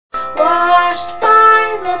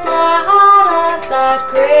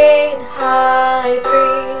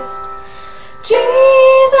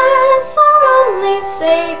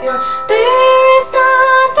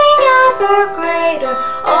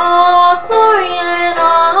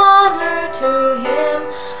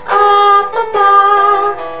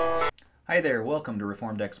welcome to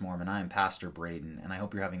Reformed Ex-mormon. I am Pastor Braden, and I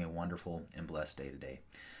hope you're having a wonderful and blessed day today.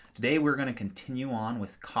 Today we're going to continue on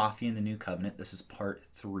with coffee in the New Covenant. This is part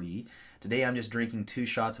 3. Today I'm just drinking 2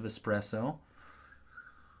 shots of espresso.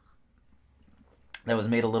 That was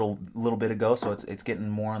made a little bit ago, so it's getting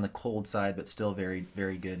more on the cold side, but still very,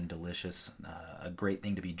 very good and delicious. A great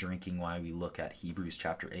thing to be drinking while we look at Hebrews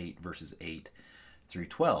chapter 8, verses 8 through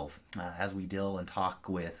 12, as we deal and talk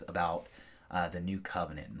about the new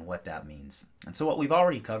covenant and what that means. And so what we've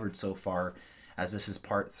already covered so far, as this is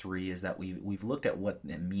part 3, is that we've looked at what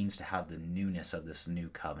it means to have the newness of this new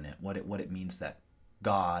covenant, what it means that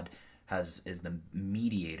God is the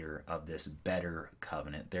mediator of this better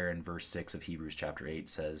covenant. There in verse 6 of Hebrews chapter 8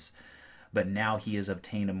 says, "But now he has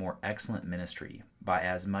obtained a more excellent ministry, by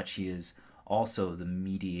as much he is also the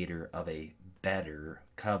mediator of a better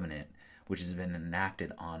covenant, which has been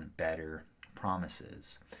enacted on better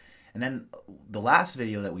promises." And then the last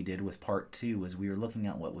video that we did with part 2 was we were looking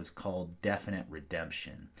at what was called definite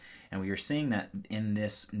redemption. And we were seeing that in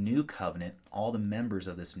this new covenant, all the members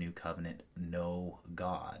of this new covenant know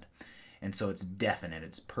God. And so it's definite,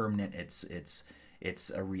 it's permanent, it's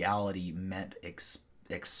a reality meant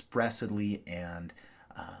expressly and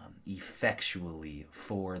effectually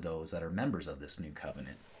for those that are members of this new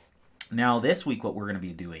covenant. Now this week what we're going to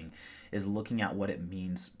be doing is looking at what it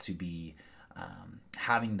means to be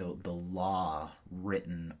having the law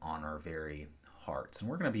written on our very hearts. And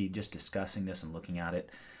we're going to be just discussing this and looking at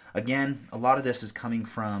it. Again, a lot of this is coming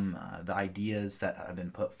from the ideas that have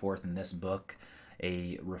been put forth in this book,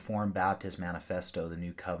 a Reformed Baptist Manifesto, the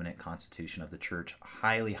New Covenant Constitution of the Church.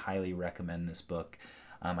 Highly, highly recommend this book.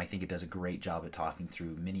 I think it does a great job at talking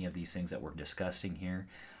through many of these things that we're discussing here.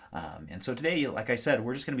 And so today, like I said,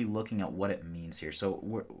 we're just going to be looking at what it means here.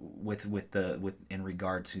 So in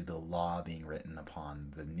regard to the law being written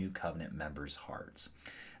upon the new covenant members' hearts.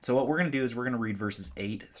 So what we're going to do is we're going to read verses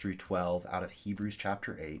 8 through 12 out of Hebrews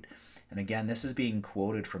chapter 8. And again, this is being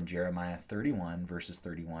quoted from Jeremiah 31, verses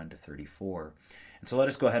 31 to 34. And so let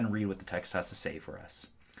us go ahead and read what the text has to say for us.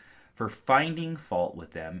 "For finding fault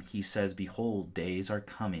with them, he says, Behold, days are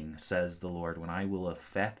coming, says the Lord, when I will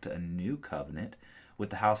effect a new covenant with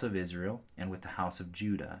the house of Israel and with the house of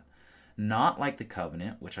Judah, not like the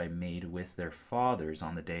covenant which I made with their fathers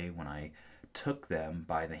on the day when I took them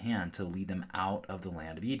by the hand to lead them out of the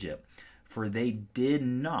land of Egypt. For they did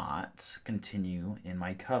not continue in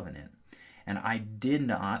my covenant, and I did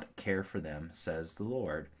not care for them, says the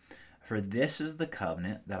Lord. For this is the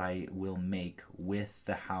covenant that I will make with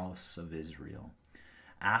the house of Israel.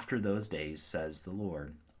 After those days, says the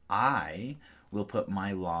Lord, I will put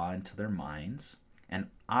my law into their minds, and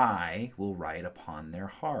I will write upon their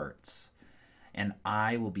hearts. And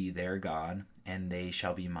I will be their God, and they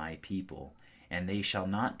shall be my people. And they shall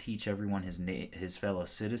not teach everyone his fellow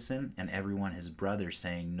citizen, and everyone his brother,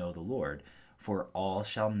 saying, Know the Lord. For all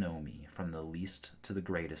shall know me, from the least to the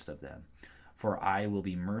greatest of them. For I will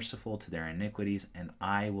be merciful to their iniquities, and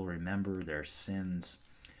I will remember their sins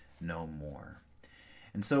no more."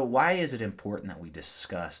 And so why is it important that we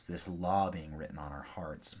discuss this law being written on our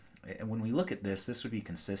hearts? And when we look at this, this would be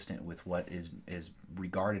consistent with what is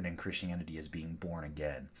regarded in Christianity as being born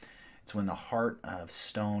again. It's when the heart of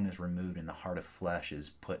stone is removed and the heart of flesh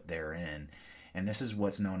is put therein. And this is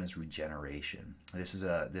what's known as regeneration. This is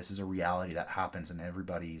a reality that happens in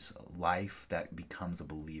everybody's life that becomes a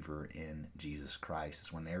believer in Jesus Christ.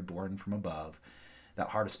 It's when they're born from above, that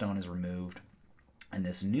heart of stone is removed, and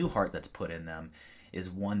this new heart that's put in them is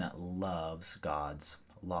one that loves God's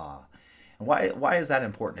law. And why is that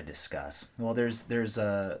important to discuss? Well, there's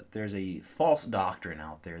a false doctrine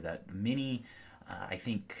out there that many I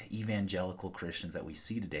think evangelical Christians that we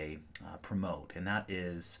see today promote, and that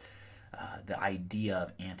is the idea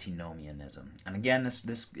of antinomianism. And again,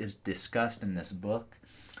 this is discussed in this book,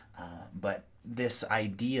 but this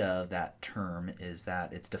idea of that term is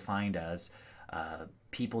that it's defined as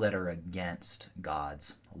people that are against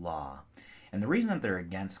God's law. And the reason that they're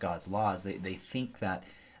against God's law is they think that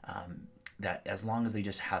that as long as they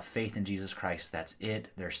just have faith in Jesus Christ, that's it,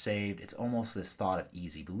 they're saved. It's almost this thought of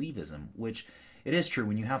easy believism, which it is true.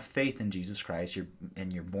 When you have faith in Jesus Christ, you're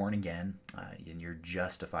born again, and you're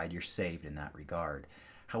justified, you're saved in that regard.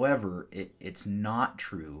 However, it's not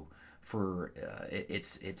true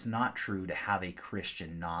it's not true to have a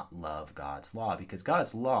Christian not love God's law, because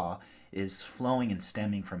God's law is flowing and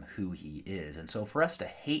stemming from who he is. And so for us to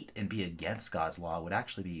hate and be against God's law would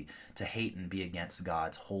actually be to hate and be against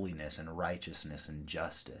God's holiness and righteousness and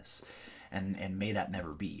justice. And may that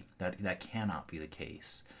never be. That cannot be the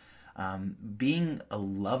case. Being a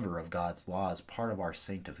lover of God's law is part of our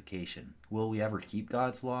sanctification. Will we ever keep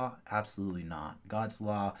God's law? Absolutely not. God's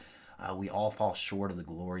law We all fall short of the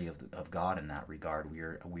glory of God in that regard.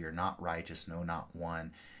 We are not righteous, no, not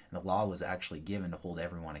one. And the law was actually given to hold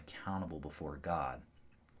everyone accountable before God.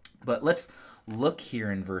 But let's look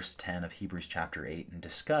here in verse 10 of Hebrews chapter 8 and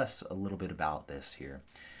discuss a little bit about this here.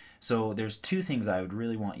 So there's two things I would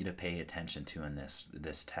really want you to pay attention to in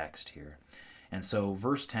this text here. And so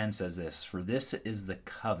verse 10 says this, "For this is the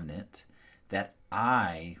covenant that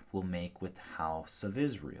I will make with the house of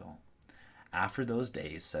Israel. After those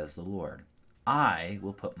days, says the Lord, I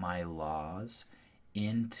will put my laws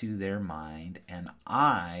into their mind, and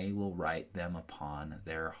I will write them upon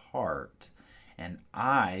their heart. And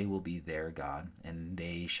I will be their God, and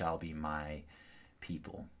they shall be my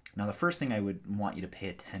people." Now, the first thing I would want you to pay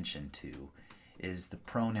attention to is the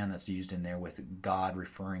pronoun that's used in there with God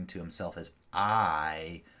referring to himself as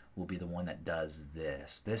I will be the one that does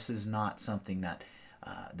this. This is not something that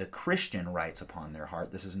the Christian writes upon their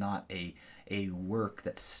heart. This is not a work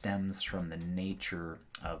that stems from the nature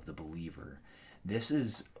of the believer. This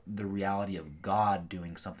is the reality of God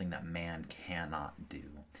doing something that man cannot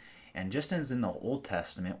do. And just as in the Old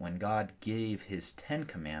Testament, when God gave his 10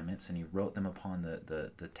 commandments and he wrote them upon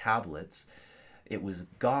the tablets, it was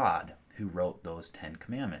God who wrote those 10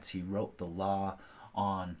 commandments. He wrote the law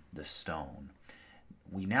on the stone.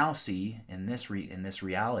 We now see in this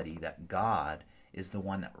reality that God is the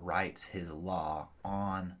one that writes his law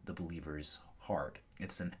on the believer's heart.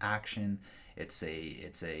 It's an action. It's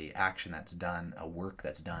a action that's done, a work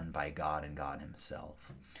that's done by God and God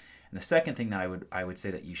himself. And the second thing that I would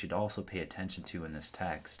say that you should also pay attention to in this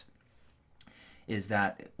text is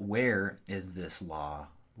that where is this law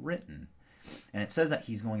written? And it says that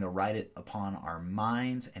he's going to write it upon our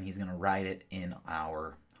minds and he's going to write it in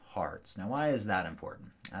our hearts. Now, why is that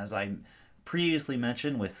important? As I previously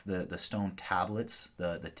mentioned with the stone tablets,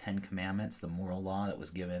 the 10 commandments, the moral law that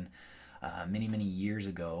was given many, many years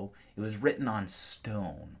ago, it was written on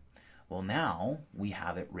stone. Well, now we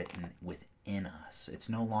have it written within us. It's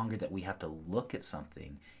no longer that we have to look at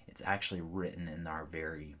something. It's actually written in our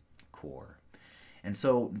very core. And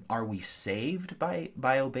so are we saved by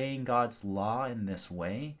obeying God's law in this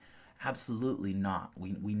way? Absolutely not.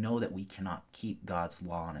 We know that we cannot keep God's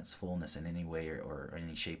law in its fullness in any way or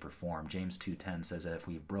any shape or form. James 2:10 says that if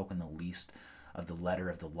we've broken the least of the letter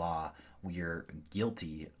of the law, we are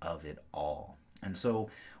guilty of it all. And so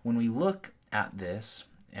when we look at this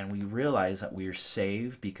and we realize that we are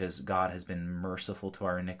saved because God has been merciful to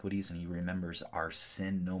our iniquities and he remembers our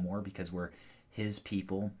sin no more because we're his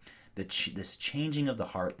people, this changing of the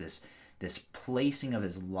heart, this placing of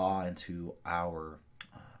his law into our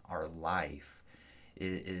life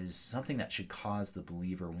is something that should cause the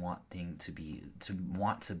believer want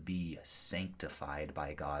to be sanctified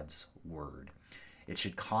by God's word. It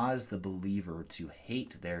should cause the believer to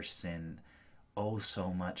hate their sin oh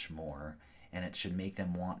so much more, and it should make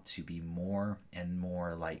them want to be more and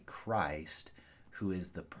more like Christ, who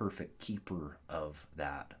is the perfect keeper of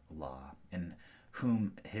that law, and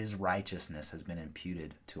whom his righteousness has been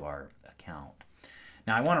imputed to our account.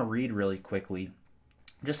 Now, I want to read really quickly,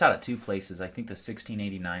 just out of two places. I think the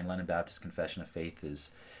 1689 London Baptist Confession of Faith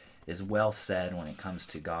is well said when it comes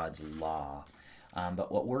to God's law.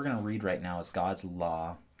 But what we're going to read right now is God's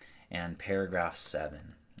law and paragraph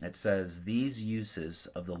 7. It says, "These uses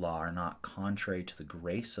of the law are not contrary to the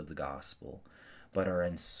grace of the gospel, but are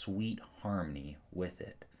in sweet harmony with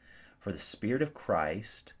it. For the Spirit of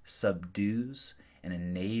Christ subdues and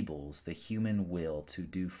enables the human will to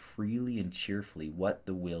do freely and cheerfully what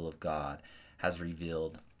the will of God has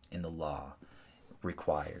revealed in the law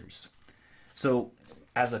requires." So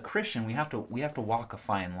as a Christian, we have to walk a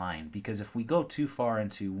fine line, because if we go too far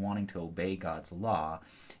into wanting to obey God's law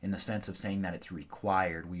in the sense of saying that it's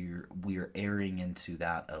required, we're erring into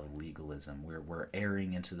that of legalism. We're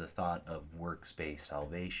erring into the thought of works-based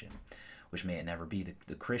salvation, which may it never be.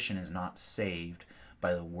 The Christian is not saved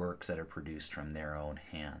by the works that are produced from their own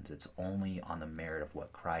hands. It's only on the merit of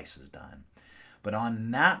what Christ has done. But on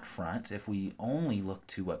that front, if we only look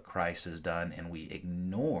to what Christ has done and we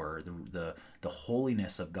ignore the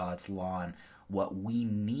holiness of God's law and what we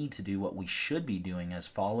need to do, what we should be doing as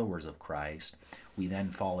followers of Christ, we then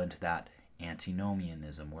fall into that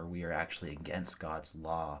antinomianism where we are actually against God's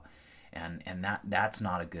law. And that's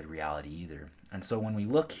not a good reality either. And so when we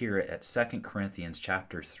look here at 2 Corinthians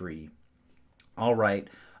chapter 3, I'll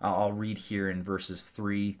read here in verses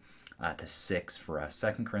 3 to 6 for us.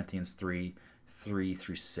 2 Corinthians 3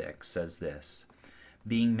 through 6 says this: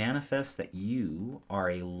 "Being manifest that you are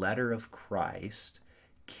a letter of Christ,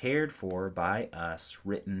 cared for by us,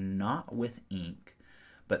 written not with ink,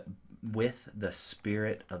 but with the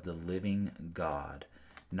Spirit of the living God,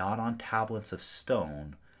 not on tablets of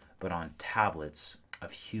stone, but on tablets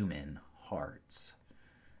of human hearts.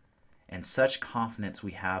 And such confidence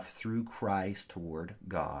we have through Christ toward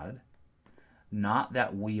God, not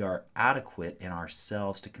that we are adequate in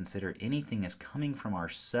ourselves to consider anything as coming from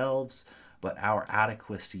ourselves, but our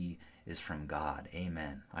adequacy is from God.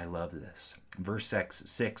 Amen. I love this. Verse 6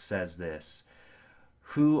 says this,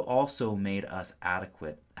 who also made us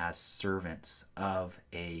adequate as servants of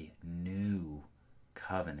a new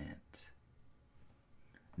covenant,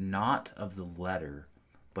 not of the letter,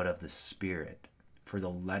 but of the Spirit. For the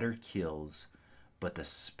letter kills, but the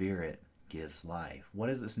Spirit gives life. What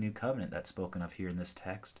is this new covenant that's spoken of here in this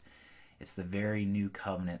text? It's the very new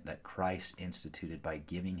covenant that Christ instituted by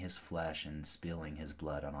giving his flesh and spilling his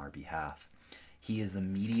blood on our behalf. He is the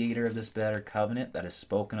mediator of this better covenant that is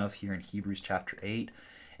spoken of here in Hebrews chapter 8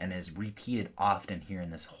 and is repeated often here in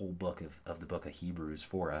this whole book of the book of Hebrews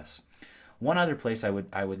for us. One other place I would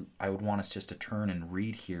want us just to turn and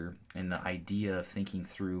read here in the idea of thinking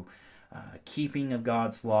through keeping of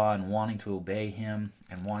God's law and wanting to obey him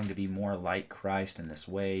and wanting to be more like Christ in this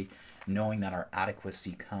way, knowing that our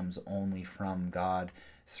adequacy comes only from God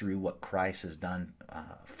through what Christ has done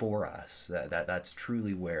for us. That's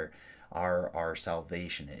truly where our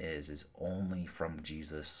salvation is only from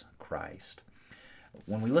Jesus Christ.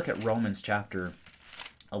 When we look at Romans chapter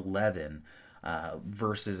 11,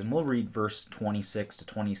 verses, and we'll read verse 26 to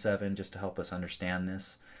 27 just to help us understand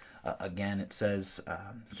this. Again, it says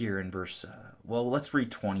here in verse, let's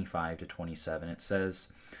read 25 to 27. It says,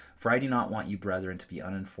 for I do not want you, brethren, to be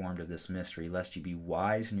uninformed of this mystery, lest you be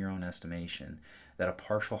wise in your own estimation, that a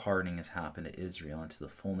partial hardening has happened to Israel, until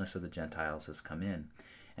the fullness of the Gentiles has come in,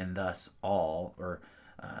 and thus all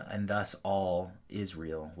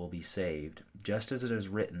Israel will be saved. Just as it is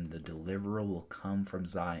written, the deliverer will come from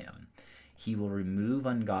Zion. He will remove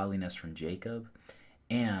ungodliness from Jacob,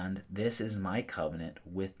 and this is my covenant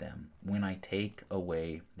with them when I take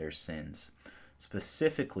away their sins.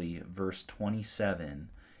 Specifically, verse 27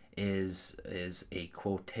 is a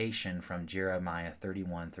quotation from Jeremiah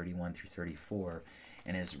 31 through 34,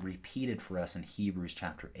 and is repeated for us in Hebrews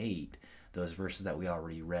chapter 8, those verses that we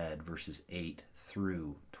already read, verses 8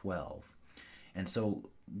 through 12. And so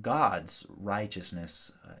God's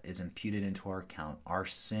righteousness is imputed into our account. Our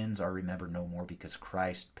sins are remembered no more because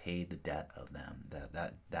Christ paid the debt of them.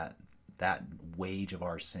 That wage of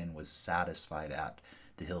our sin was satisfied at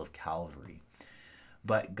the hill of Calvary.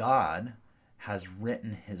 But God has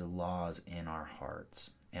written his laws in our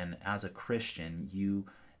hearts. And as a Christian, you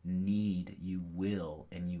will,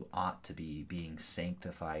 and you ought to be being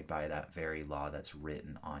sanctified by that very law that's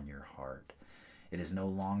written on your heart. It is no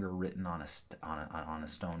longer written on a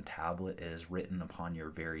stone tablet. It is written upon your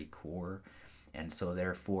very core. And so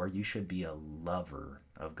therefore, you should be a lover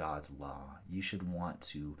of God's law. You should want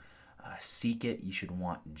to seek it. You should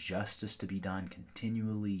want justice to be done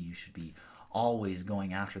continually. You should be always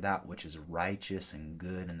going after that which is righteous and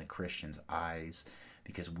good in the Christian's eyes,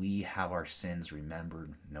 because we have our sins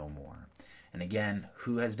remembered no more. And again,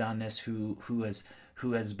 who has done this? Who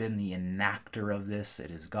has been the enactor of this?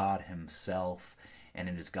 It is God himself, and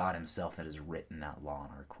it is God himself that has written that law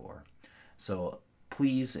in our core. So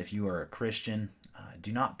please, if you are a Christian,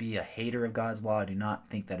 do not be a hater of God's law. Do not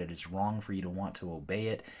think that it is wrong for you to want to obey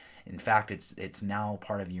it. In fact, it's now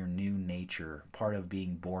part of your new nature, part of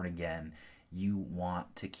being born again. You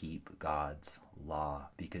want to keep God's law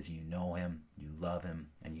because you know him, you love him,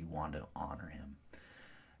 and you want to honor him.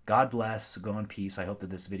 God bless. Go in peace. I hope that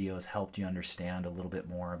this video has helped you understand a little bit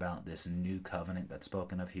more about this new covenant that's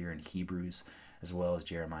spoken of here in Hebrews, as well as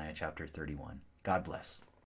Jeremiah chapter 31. God bless.